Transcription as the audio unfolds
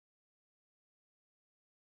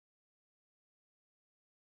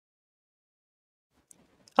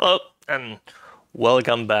Hello, and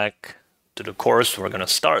welcome back to the course. We're going to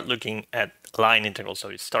start looking at line integrals. So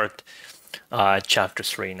we start chapter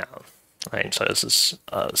 3 now. Right, so this is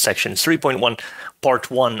section 3.1, part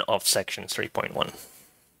 1 of section 3.1.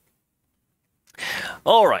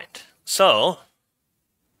 All right, so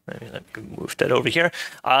let me move that over here.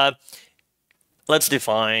 Let's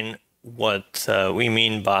define what we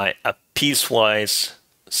mean by a piecewise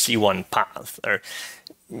C1 path, or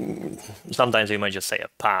sometimes we might just say a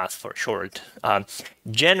path for short.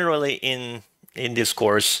 Generally in this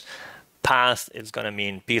course, path is going to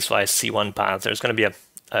mean piecewise C1 path. There's going to be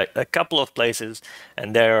a couple of places,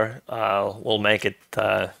 and there we'll make it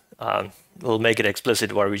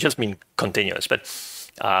explicit where we just mean continuous,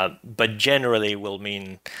 but generally we'll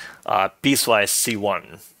mean piecewise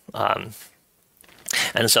C1.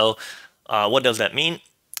 And so what does that mean?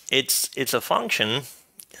 It's a function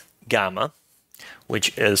gamma,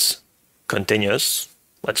 which is continuous.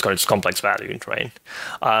 Let's call it complex valued, right?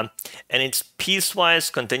 And it's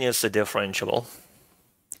piecewise continuously differentiable.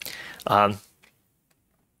 I'll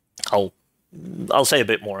say a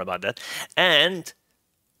bit more about that. And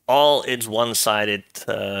all its one-sided,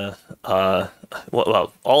 all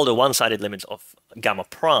the one-sided limits of gamma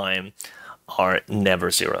prime are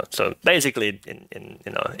never zero. So basically, in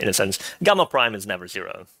a sense, gamma prime is never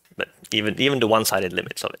zero, but even the one-sided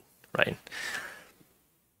limits of it, right?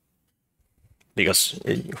 Because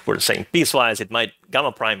if we're saying piecewise,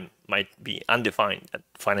 gamma prime might be undefined at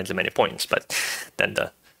finitely many points, but then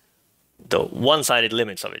the one-sided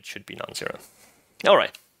limits of it should be non-zero. All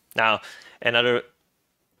right, now another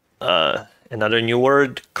new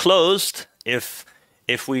word, closed. If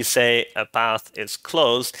we say a path is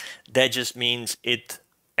closed, that just means it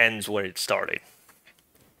ends where it started,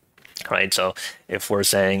 right? So if we're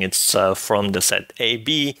saying it's from the set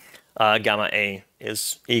AB, gamma A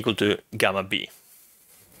is equal to gamma B,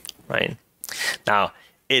 right? Now,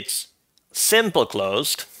 it's simple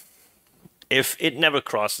closed if it never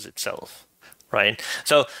crosses itself, right?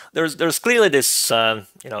 So there's clearly this,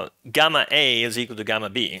 gamma A is equal to gamma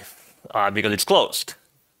B because it's closed,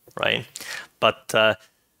 right? But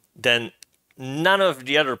then none of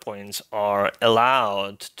the other points are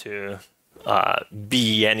allowed to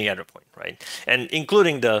be any other point, right? And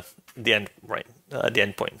including the end, right? The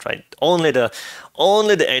endpoint, right? Only the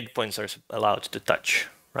endpoints are allowed to touch,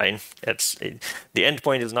 right? The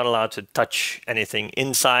endpoint is not allowed to touch anything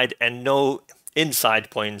inside, and no inside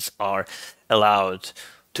points are allowed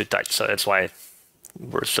to touch. So that's why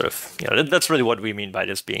we're sort of, that's really what we mean by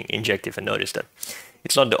this being injective. And notice that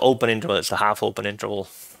it's not the open interval; it's the half open interval.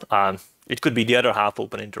 It could be the other half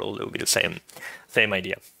open interval. It would be the same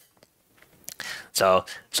idea. So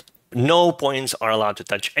no points are allowed to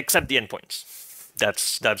touch except the endpoints.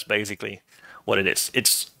 That's basically what it is.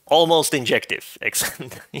 It's almost injective,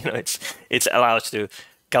 except it's allowed to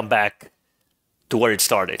come back to where it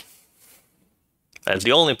started. That's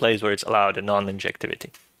the only place where it's allowed a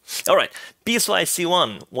non-injectivity. All right, piecewise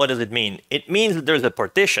C1. What does it mean? It means that there's a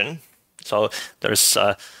partition. So there's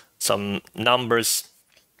some numbers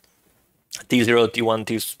T0, T1,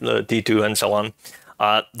 T2, and so on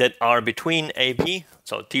that are between A, B.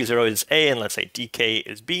 So T0 is A, and let's say Tk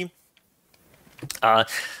is B.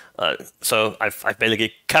 So I've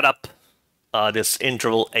basically cut up this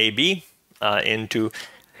interval AB into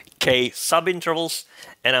K subintervals,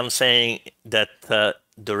 and I'm saying that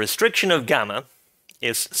the restriction of gamma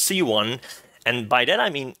is C1, and by that I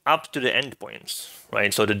mean up to the endpoints,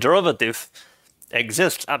 right? So the derivative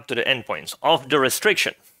exists up to the endpoints of the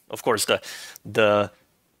restriction. Of course, the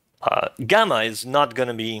gamma is not going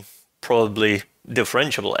to be probably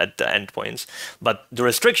differentiable at the endpoints, but the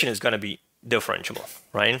restriction is going to be differentiable,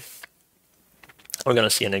 right? We're going to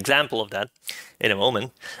see an example of that in a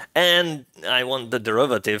moment. And I want the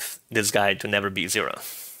derivative, this guy, to never be zero,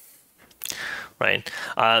 right?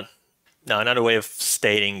 Now, another way of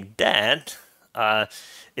stating that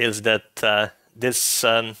is that this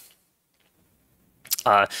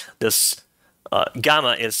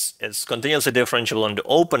gamma is continuously differentiable on the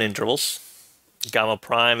open intervals. Gamma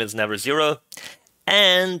prime is never zero,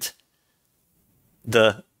 and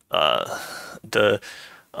the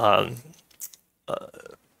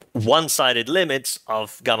one-sided limits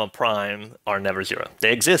of gamma prime are never zero.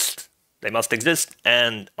 They exist, they must exist,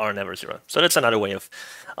 and are never zero. So that's another way of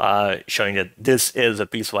showing that this is a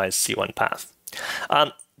piecewise C1 path.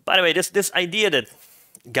 By the way, this idea that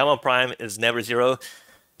gamma prime is never zero,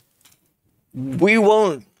 we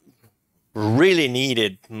won't really need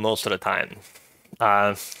it most of the time.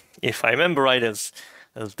 If I remember right, there's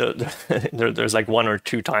like one or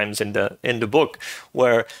two times in the book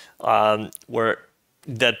where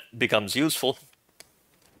that becomes useful.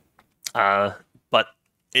 but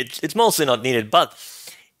it's mostly not needed. But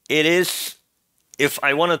it is, if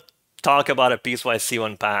I want to talk about a piecewise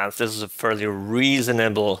C1 path, this is a fairly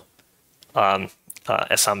reasonable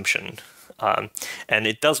assumption, and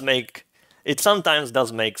it sometimes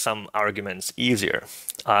does make some arguments easier.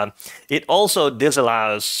 It also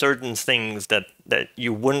disallows certain things that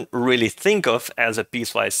you wouldn't really think of as a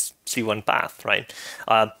piecewise C1 path, right?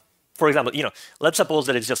 For example, let's suppose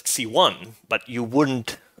that it's just C1, but you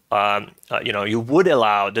wouldn't, you would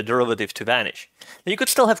allow the derivative to vanish. You could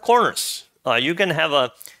still have corners. You can have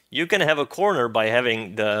a corner by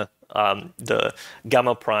having the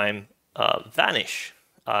gamma prime vanish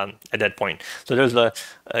at that point. So there's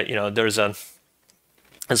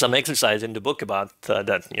some exercise in the book about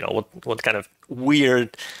that. What kind of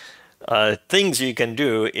weird things you can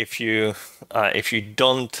do if you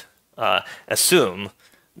don't assume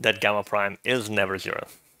that gamma prime is never zero,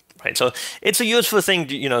 right? So it's a useful thing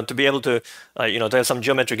to be able to to have some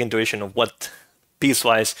geometric intuition of what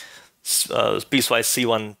piecewise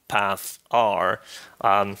C1 paths are.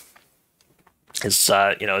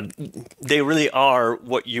 They really are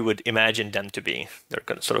what you would imagine them to be. They're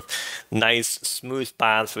kind of sort of nice, smooth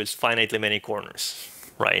paths with finitely many corners,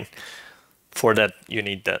 right? For that, you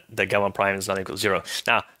need the gamma prime is not equal to zero.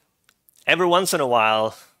 Now, every once in a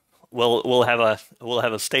while, we'll have a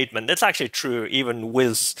statement that's actually true even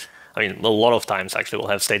with. I mean, a lot of times actually we'll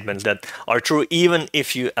have statements that are true even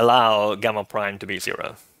if you allow gamma prime to be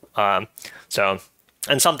zero. And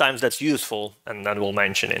sometimes that's useful, and then we'll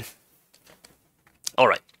mention it. All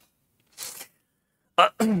right.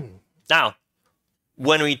 Now,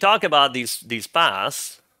 when we talk about these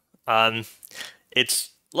paths,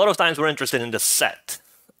 it's a lot of times we're interested in the set,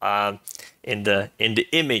 in the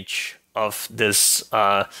image of this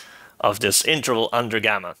interval under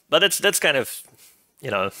gamma. But that's kind of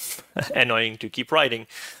annoying to keep writing.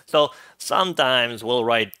 So sometimes we'll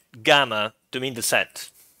write gamma to mean the set.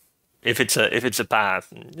 If it's a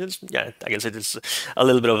path, I guess it is a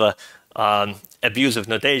little bit of a abusive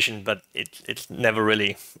notation, but it's never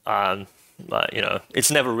really it's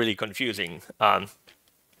never really confusing. So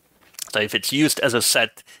if it's used as a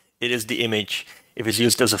set, it is the image. If it's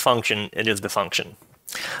used as a function, it is the function.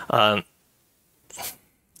 So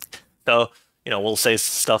we'll say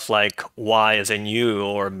stuff like y as in u,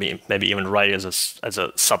 or maybe even write it as a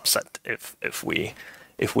subset if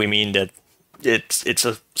we mean that it's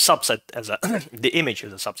a subset as the image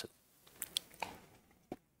is a subset.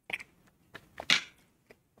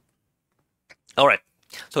 All right,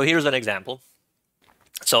 so here's an example.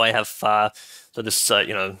 So I have this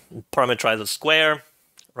parameterize a square,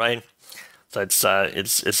 right? So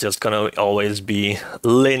it's just gonna always be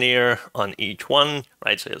linear on each one,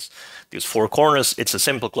 right? So it's these four corners. It's a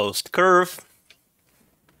simple closed curve.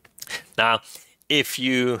 Now, if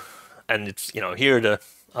you it's here the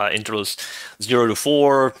intervals 0 to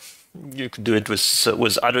 4. You could do it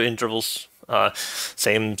with other intervals.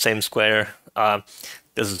 Same square.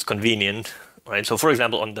 This is convenient, right? So, for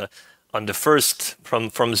example, on the first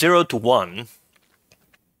from 0 to 1,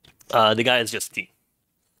 the guy is just t,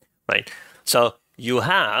 right? So you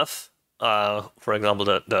have, for example,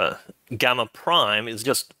 the gamma prime is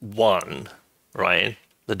just 1, right?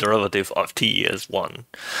 The derivative of t is 1.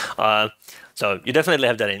 So you definitely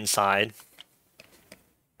have that inside.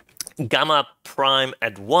 Gamma prime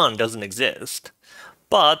at 1 doesn't exist,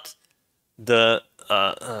 but the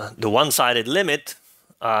one-sided limit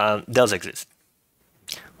does exist,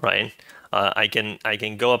 right? I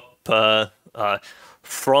can go up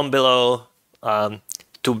from below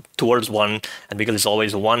towards 1, and because it's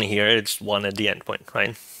always 1 here, it's 1 at the endpoint,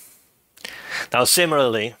 right? Now,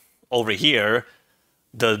 similarly, over here,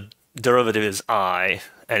 the derivative is I,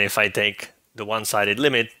 and if I take the one-sided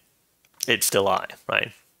limit, it's still I,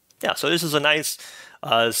 right? Yeah, so this is a nice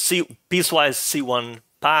piecewise C1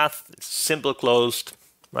 path. It's simple closed,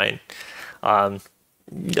 right?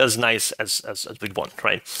 As nice as we'd want,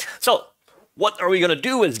 right? So what are we going to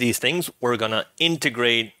do with these things? We're going to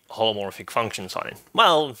integrate holomorphic functions on it.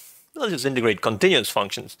 Well, let's just integrate continuous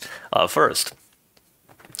functions first,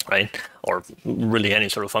 right? Or really any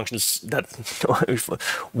sort of functions that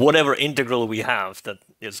whatever integral we have that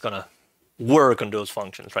is going to work on those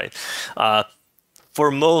functions, right? For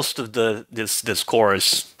most of this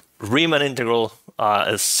course, Riemann integral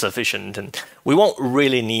is sufficient, and we won't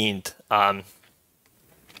really need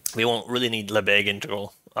Lebesgue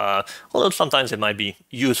integral. Although sometimes it might be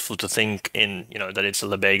useful to think in that it's a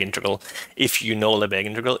Lebesgue integral if you know Lebesgue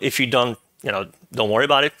integral. If you don't, don't worry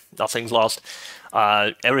about it. Nothing's lost.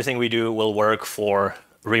 Everything we do will work for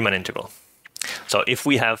Riemann integral. So if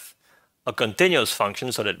we have a continuous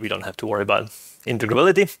function, so that we don't have to worry about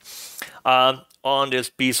integrability on this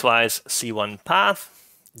piecewise C1 path.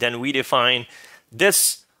 Then we define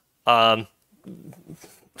this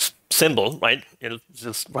symbol, right?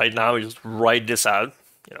 Just right now, we just write this out.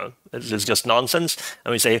 It's just nonsense,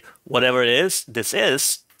 and we say whatever it is,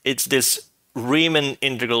 it's this Riemann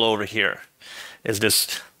integral over here. Is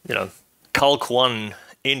this calc1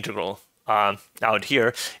 integral out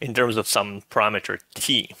here in terms of some parameter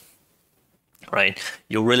t, right?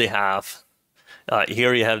 You really have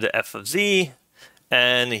here you have the f of z,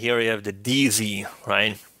 and here you have the dz,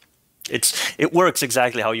 right? It works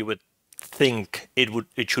exactly how you would think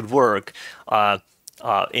it should work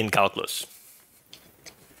in calculus.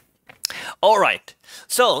 All right,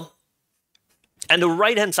 so, and the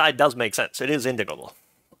right-hand side does make sense. It is integrable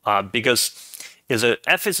because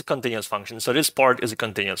f is a continuous function, so this part is a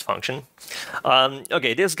continuous function.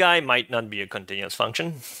 Okay, this guy might not be a continuous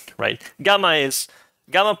function, right? Gamma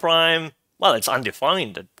prime, well, it's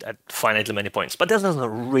undefined at finitely many points, but that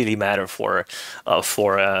doesn't really matter for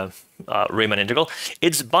Riemann integral.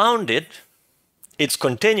 It's bounded, it's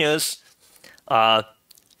continuous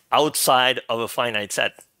outside of a finite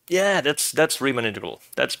set. Yeah, that's Riemann integral.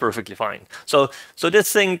 That's perfectly fine. So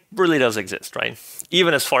this thing really does exist, right?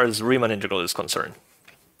 Even as far as Riemann integral is concerned.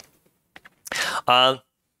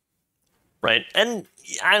 Right, and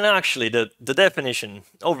actually the definition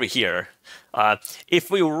over here,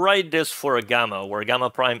 if we write this for a gamma where gamma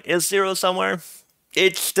prime is 0 somewhere,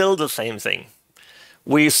 it's still the same thing.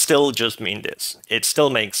 We still just mean this. It still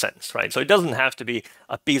makes sense, right? So it doesn't have to be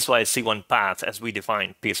a piecewise C1 path as we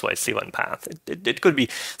define piecewise C1 path. It could be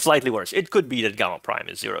slightly worse. It could be that gamma prime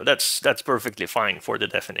is 0. That's perfectly fine for the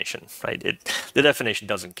definition, right? The definition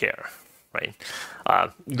doesn't care, right?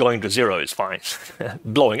 Going to 0 is fine.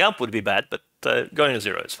 Blowing up would be bad, but going to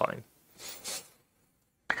 0 is fine.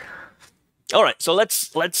 All right, so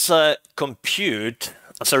let's compute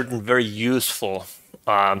a certain very useful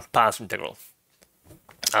path integral.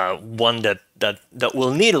 One that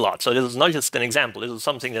will need a lot. So this is not just an example. This is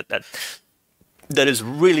something that is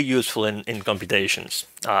really useful in computations.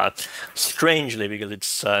 Strangely, because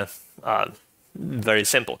it's very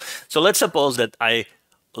simple. So let's suppose that I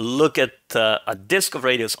look at a disk of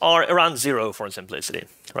radius r around 0 for simplicity,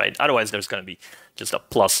 right? Otherwise, there's going to be just a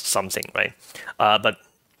plus something, right? But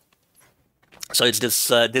so it's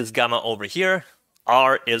this gamma over here.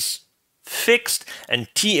 R is fixed, and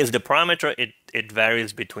t is the parameter. It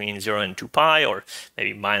varies between 0 and 2 pi, or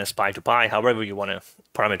maybe minus pi to pi, however you want to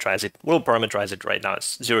parameterize it. We'll parameterize it right now.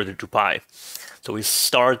 It's 0 to 2 pi. So we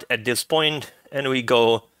start at this point, and we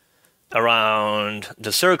go around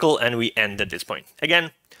the circle, and we end at this point.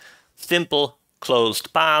 Again, simple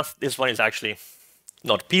closed path. This one is actually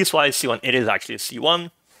not piecewise C1. It is actually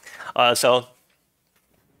C1.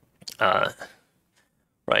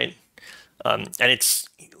 Right, and it's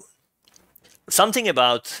something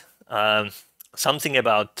about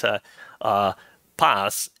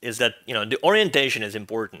paths is that the orientation is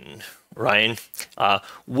important, right?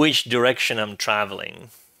 Which direction I'm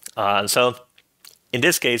traveling. So in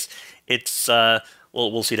this case, it's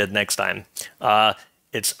we'll see that next time.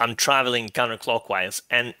 I'm traveling counterclockwise,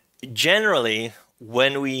 and generally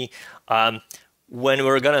when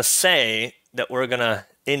we're gonna say that we're gonna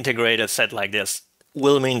integrate a set like this,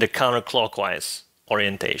 will mean the counterclockwise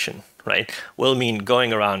orientation, right? Will mean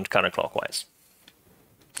going around counterclockwise.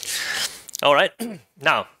 All right,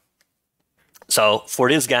 now, so for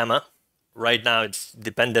this gamma, right now it's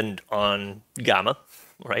dependent on gamma,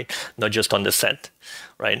 right? Not just on the set,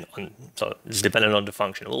 right? So it's dependent on the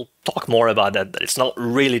function. We'll talk more about that, but it's not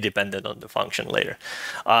really dependent on the function later.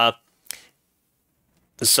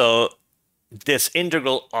 So this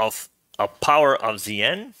integral of a power of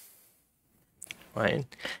Zn, right,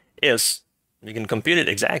 is, you can compute it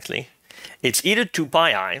exactly, it's either 2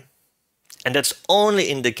 pi I, and that's only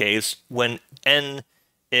in the case when n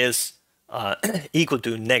is equal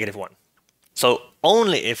to -1. So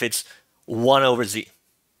only if it's 1 over z,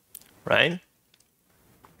 right?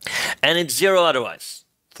 And it's 0 otherwise.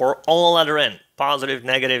 For all other n, positive,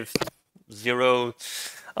 negative, 0,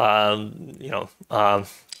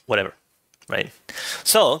 whatever, right?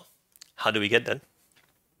 So how do we get that?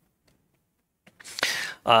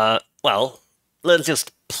 Well, let's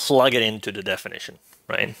just plug it into the definition,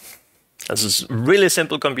 right? This is really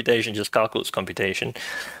simple computation, just calculus computation.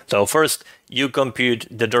 So first, you compute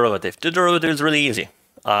the derivative. The derivative is really easy.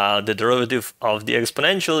 The derivative of the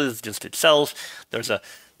exponential is just itself. There's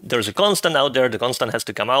a constant out there. The constant has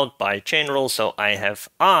to come out by chain rule. So I have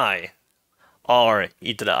I r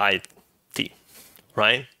e to the I t,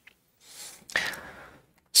 right?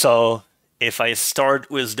 So if I start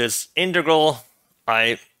with this integral,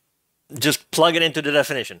 I just plug it into the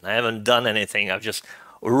definition. I haven't done anything. I've just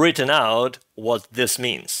written out what this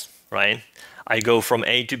means, right? I go from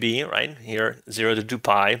a to b, right? Here, 0 to 2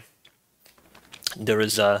 pi. There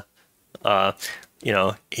is a,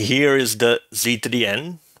 here is the z to the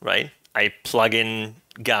n, right? I plug in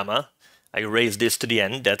gamma. I raise this to the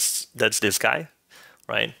n. That's this guy,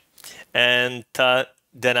 right? And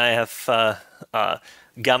then I have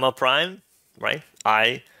gamma prime, right?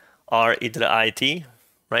 I r e to the it,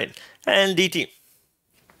 right? And dt,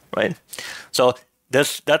 right? So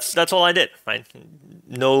that's all I did, right?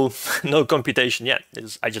 No computation yet.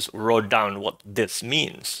 I just wrote down what this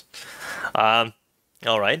means. All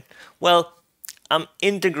right. Well, I'm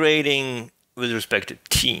integrating with respect to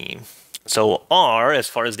t. So r, as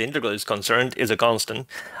far as the integral is concerned, is a constant.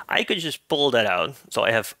 I could just pull that out. So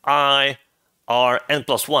I have I, r, n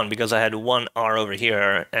plus 1, because I had one r over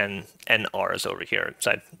here and n r's over here.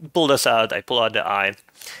 So I pull this out, I pull out the I,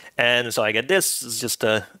 and so I get this. It's just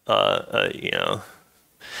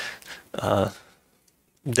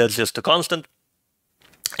that's just a constant.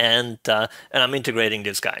 And I'm integrating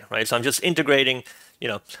this guy, right? So I'm just integrating,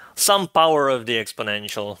 some power of the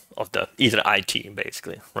exponential of the either it,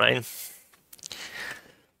 basically, right?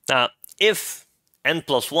 Now, if n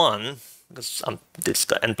plus 1, because it's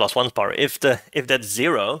the n plus 1 power, if that's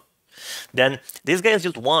 0, then this guy is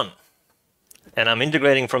just 1. And I'm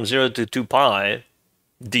integrating from 0 to 2 pi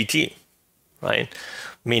dt, right?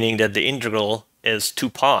 Meaning that the integral is 2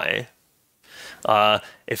 pi.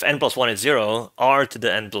 If n plus 1 is 0, r to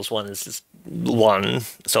the n plus 1 is just 1.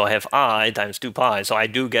 So I have I times 2 pi. So I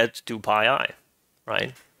do get 2 pi I,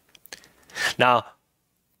 right? Now,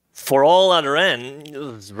 for all other n,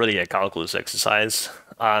 it's really a calculus exercise.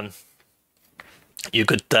 You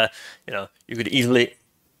could, you could easily,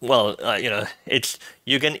 well,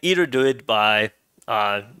 you can either do it by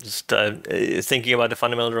just thinking about the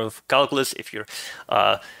fundamental of calculus. If you're,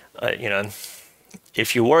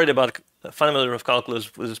 if you're worried about fundamental of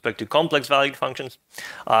calculus with respect to complex valued functions,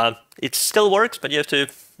 it still works, but you have to,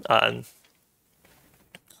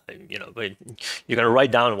 you're going to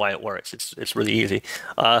write down why it works. It's really easy.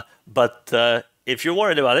 But if you're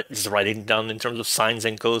worried about it, just write it down in terms of sines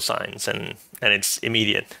and cosines, and it's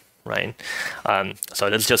immediate, right? So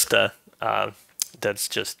that's just a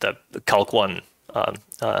calc 1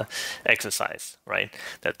 exercise, right?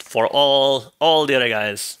 That for all the other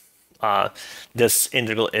guys, this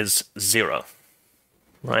integral is 0,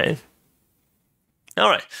 right? All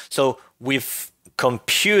right, so we've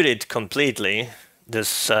computed completely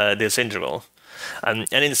this integral,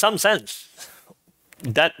 and in some sense,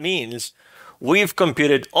 that means we've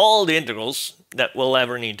computed all the integrals that we'll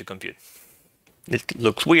ever need to compute. It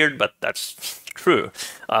looks weird, but that's true.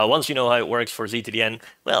 Once you know how it works for z to the n,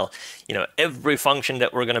 well, every function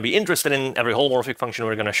that we're going to be interested in, every holomorphic function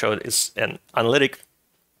we're going to show is an analytic.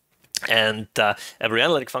 And every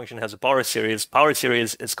analytic function has a power series. Power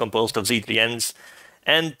series is composed of z to the n's.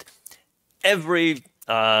 And every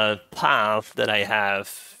path that I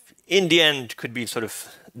have, in the end, could be sort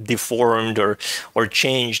of deformed or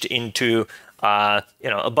changed into a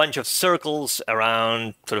bunch of circles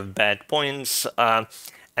around sort of bad points.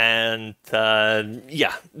 And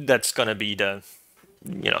yeah, that's going to be the,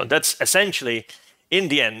 that's essentially, in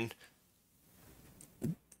the end,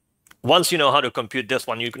 once you know how to compute this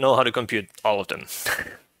one, you know how to compute all of them.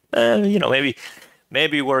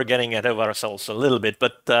 Maybe we're getting ahead of ourselves a little bit,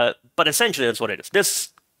 but essentially that's what it is.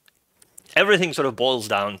 Everything sort of boils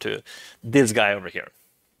down to this guy over here.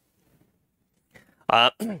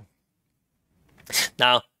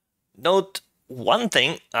 Now, note one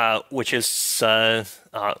thing, which you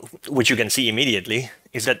can see immediately,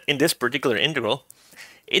 is that in this particular integral,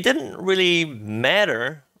 it didn't really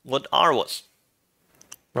matter what r was,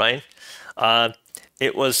 right?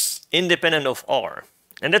 It was independent of r,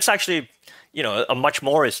 and that's actually, a much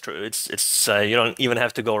more is true. It's you don't even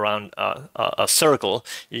have to go around a circle.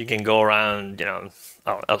 You can go around, a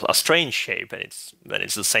strange shape, and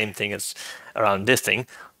it's the same thing as around this thing.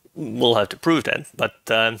 We'll have to prove that, but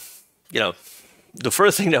the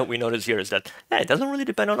first thing that we notice here is that it doesn't really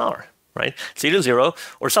depend on r, right? It's either 0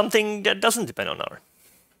 or something that doesn't depend on r.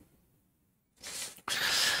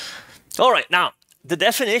 All right, now the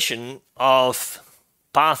definition of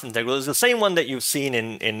path integral is the same one that you've seen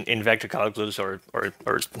in vector calculus or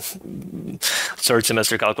third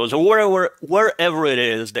semester calculus, or wherever it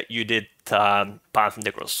is that you did path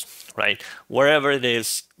integrals, right? Wherever it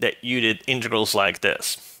is that you did integrals like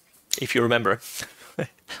this, if you remember.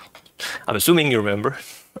 I'm assuming you remember.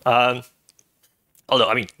 Although,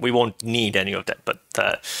 I mean, we won't need any of that, but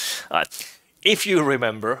if you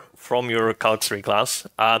remember from your Calc 3 class,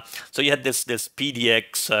 so you had this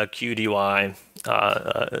pdx qdy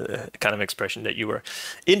kind of expression that you were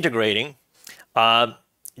integrating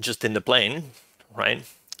just in the plane, right?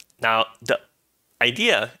 Now, the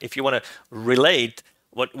idea, if you want to relate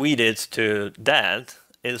what we did to that,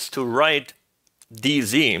 is to write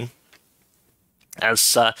dz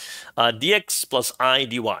as dx plus I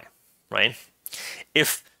dy, right?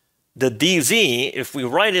 If the dz, if we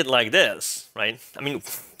write it like this, right? I mean,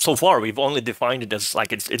 so far we've only defined it as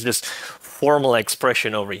like it's this formal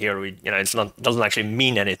expression over here. We, you know, it's not, doesn't actually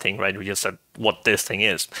mean anything, right? We just said what this thing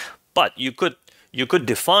is. But you could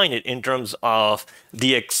define it in terms of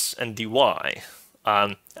dx and dy,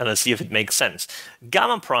 and let's see if it makes sense.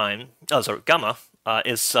 Gamma prime, gamma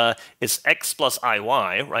is x plus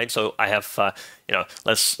iy, right? So I have, you know,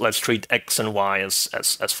 let's treat x and y as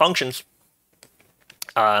functions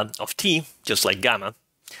of t, just like gamma,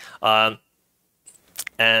 and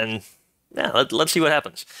yeah, let's see what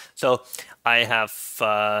happens. So I have,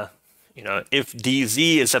 you know, if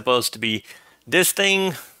dz is supposed to be this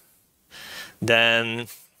thing, then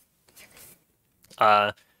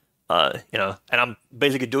you know, and I'm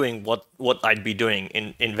basically doing what I'd be doing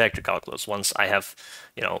in vector calculus once I have,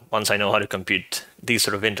 you know, once I know how to compute these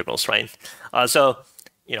sort of integrals, right? So,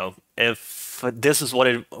 you know, if this is what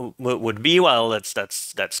it would be, well, that's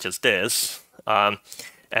just this.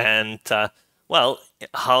 And well,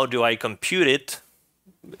 how do I compute it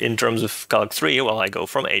in terms of Calc 3? Well, I go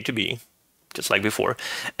from A to B, just like before,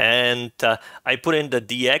 and I put in the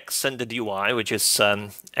dx and the dy, which is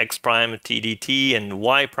x prime t dt and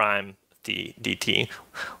y prime t dt,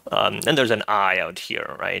 and there's an I out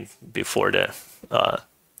here, right, before the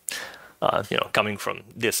you know, coming from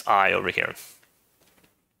this I over here.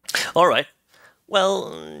 All right,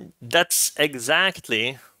 well, that's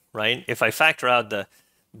exactly right. If I factor out the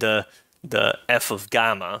f of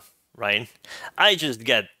gamma, right, I just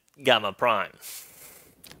get gamma prime,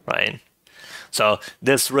 right? So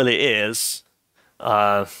this really is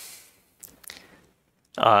f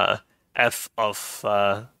of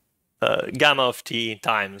gamma of t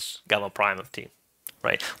times gamma prime of t,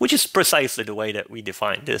 right? Which is precisely the way that we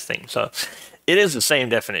define this thing. So it is the same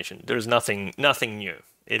definition. There's nothing new.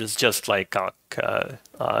 It is just like Calc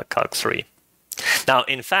 3. Now,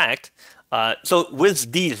 in fact, so with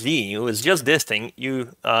dz, with just this thing,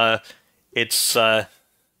 you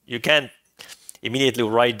you can't immediately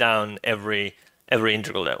write down every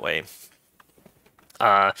integral that way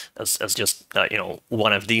as just you know,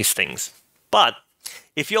 one of these things. But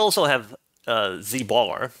if you also have z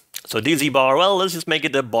bar, so dz bar, well, let's just make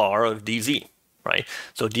it the bar of dz, right?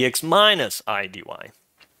 So dx minus I dy.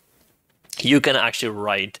 You can actually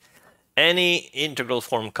write any integral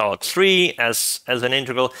from Calc 3 as an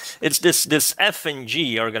integral. It's this f and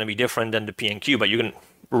g are going to be different than the p and q, but you can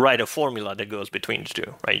write a formula that goes between the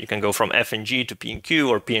two, right? You can go from f and g to p and q,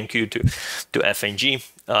 or p and q to f and g,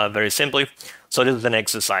 very simply. So this is an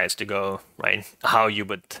exercise to go, right, how you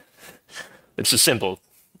would, it's a simple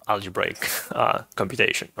algebraic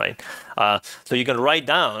computation, right? So you can write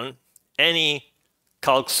down any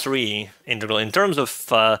Calc 3 integral in terms of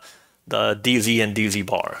the dz and dz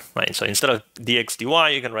bar, right? So instead of dx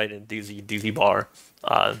dy, you can write it dz bar.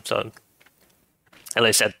 So as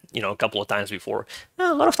I said, you know, a couple of times before,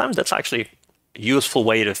 a lot of times that's actually a useful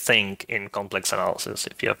way to think in complex analysis.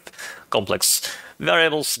 If you have complex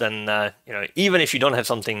variables, then you know, even if you don't have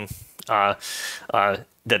something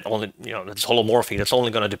that only, you know, that's holomorphic, that's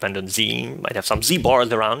only going to depend on z, you might have some z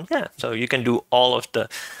bars around, yeah. So you can do all of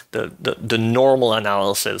the normal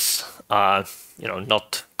analysis, you know,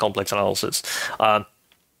 not complex analysis,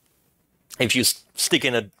 if you stick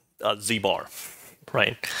in a z bar,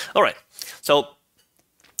 right? All right, so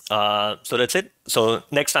so that's it. So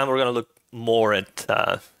next time we're going to look more at,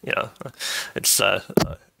 you know, it's a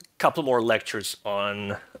couple more lectures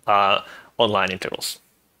on line integrals.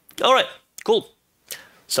 All right, cool.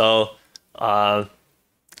 So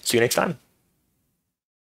see you next time.